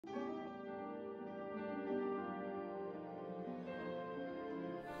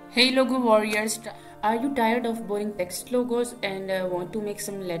Hey logo warriors, are you tired of boring text logos and want to make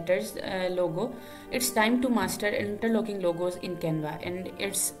some letters logo? It's time to master interlocking logos in Canva, and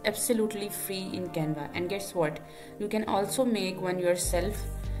it's absolutely free in Canva. And guess what? You can also make one yourself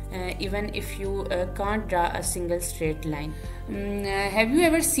even if you can't draw a single straight line. Have you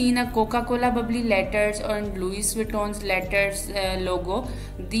ever seen a Coca-Cola bubbly letters or Louis Vuitton's letters logo?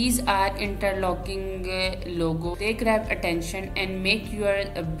 These are interlocking logo. They grab attention and make your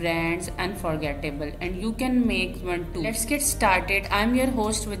brands unforgettable, and you can make one too. Let's get started. I'm your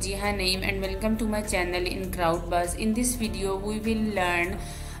host Wajiha Naeem and welcome to my channel in CrowdBiz. In this video we will learn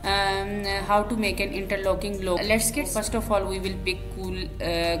how to make an interlocking logo. Let's get first of all we will pick cool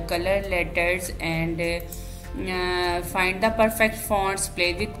color letters and find the perfect fonts,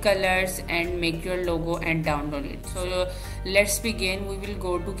 play with colors and make your logo and download it. So let's begin. We will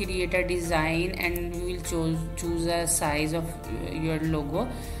go to create a design and we will choose a size of your logo.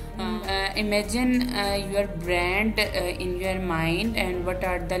 Imagine your brand in your mind and what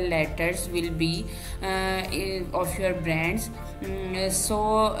are the letters will be of your brands.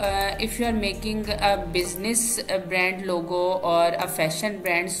 So if you are making a business brand logo or a fashion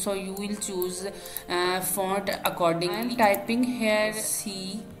brand, so you will choose font accordingly. I am typing here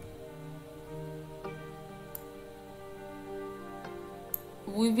C.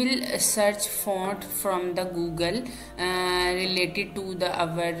 We will search font from the Google related to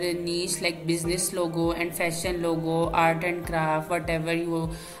our niche, like business logo and fashion logo, art and craft, whatever you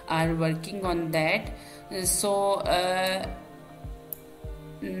are working on that. So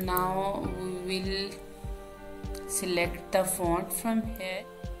now we will select the font from here.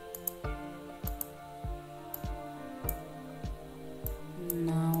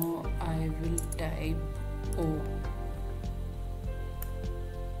 Now I will type O.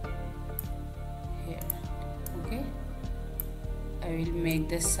 Okay, I will make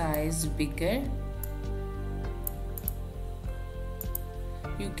the size bigger.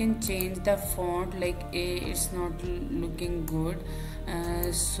 You can change the font, like it's not looking good,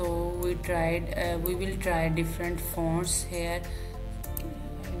 so we will try different fonts here.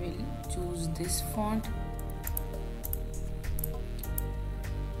 I will choose this font.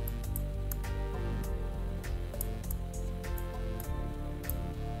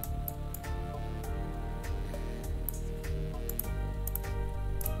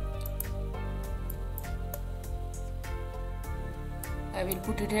 I will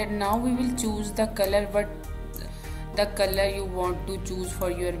put it here. Now we will choose the color, but the color you want to choose for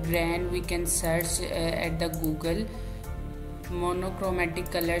your brand, we can search at the Google.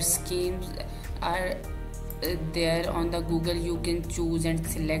 Monochromatic color schemes are there on the Google. You can choose and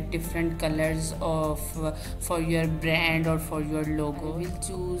select different colors of for your brand or for your logo. I will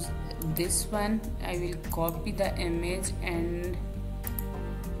choose this one. I will copy the image and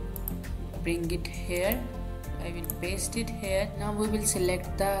bring it here. I will paste it here. Now we will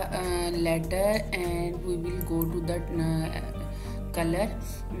select the letter and we will go to the color.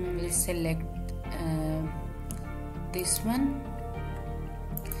 We will select this one,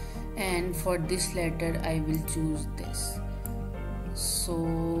 and for this letter I will choose this.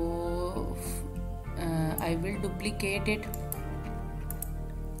 So I will duplicate it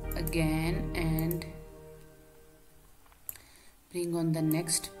again and bring on the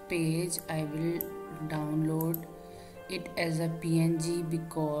next page. I will download it as a PNG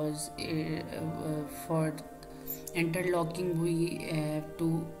because for interlocking we have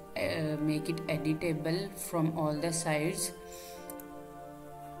to make it editable from all the sides.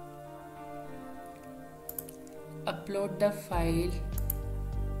 Upload the file.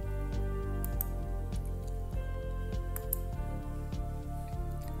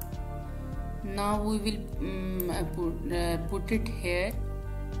 Now we will put it here.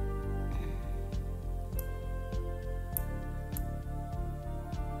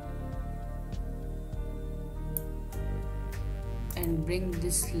 And bring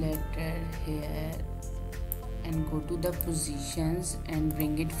this letter here and go to the positions and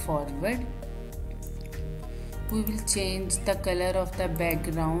bring it forward. We will change the color of the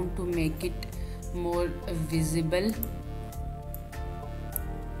background to make it more visible.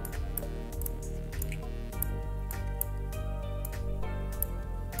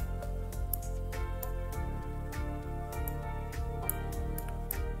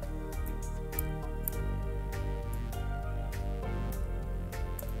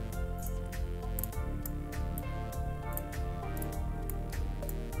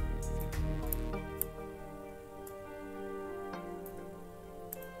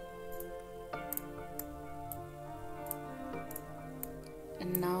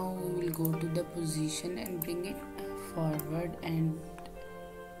 And now we will go to the position and bring it forward and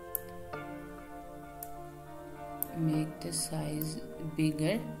make the size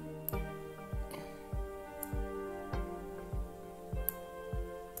bigger.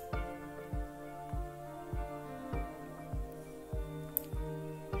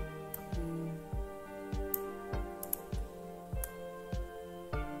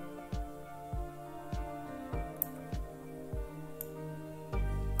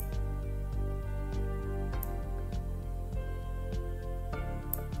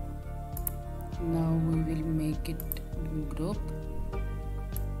 Now we will make it group.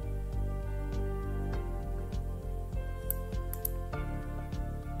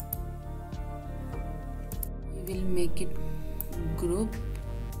 We will make it group.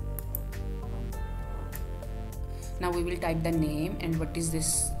 Now we will type the name and what is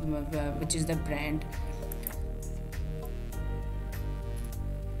this, which is the brand.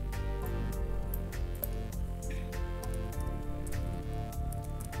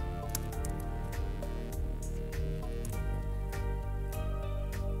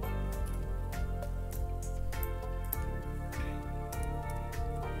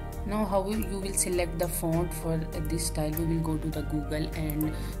 Now how you will select the font for this style? We will go to the Google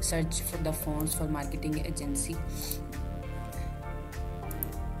and search for the fonts for marketing agency.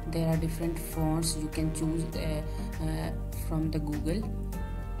 There are different fonts you can choose from the Google.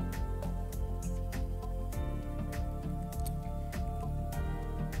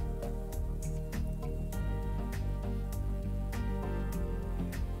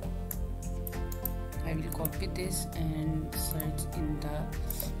 I will copy this and search in the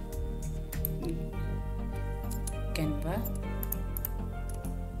Canva.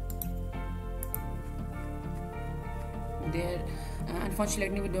 There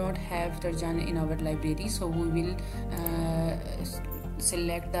unfortunately we do not have Tarjana in our library, so we will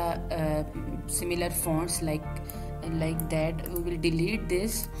select the similar fonts like that. We will delete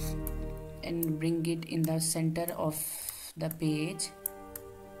this and bring it in the center of the page.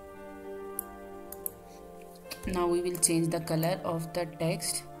 Now we will change the color of the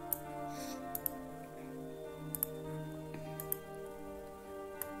text.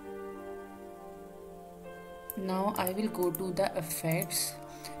 Now I will go to the effects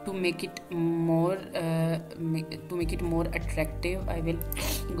to make it more attractive. I will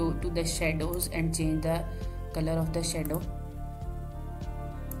go to the shadows and change the color of the shadow.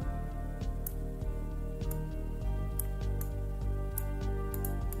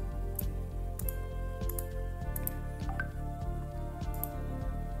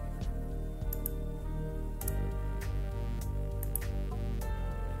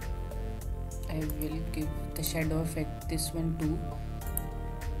 I will give the shadow effect this one too.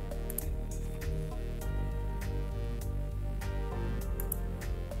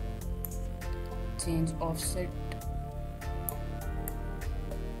 Change offset,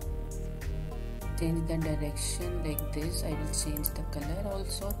 change the direction like this. I will change the color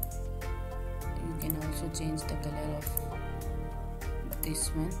also. You can also change the color of this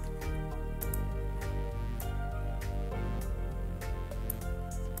one.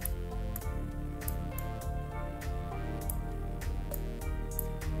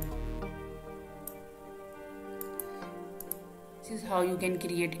 This is how you can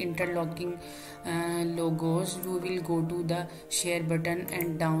create interlocking logos. You will go to the share button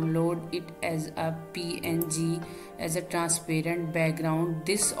and download it as a PNG as a transparent background.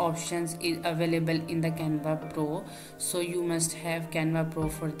 This option is available in the Canva Pro, so you must have Canva Pro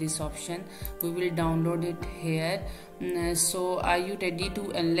for this option. We will download it here. So are you ready to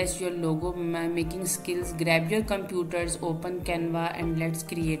unleash your logo making skills? Grab your computers, open Canva, and let's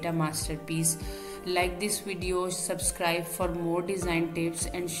create a masterpiece. Like this video, subscribe for more design tips,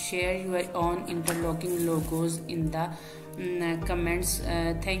 and share your own interlocking logos in the comments.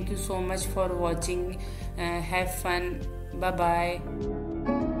 Thank you so much for watching. Have fun. Bye bye.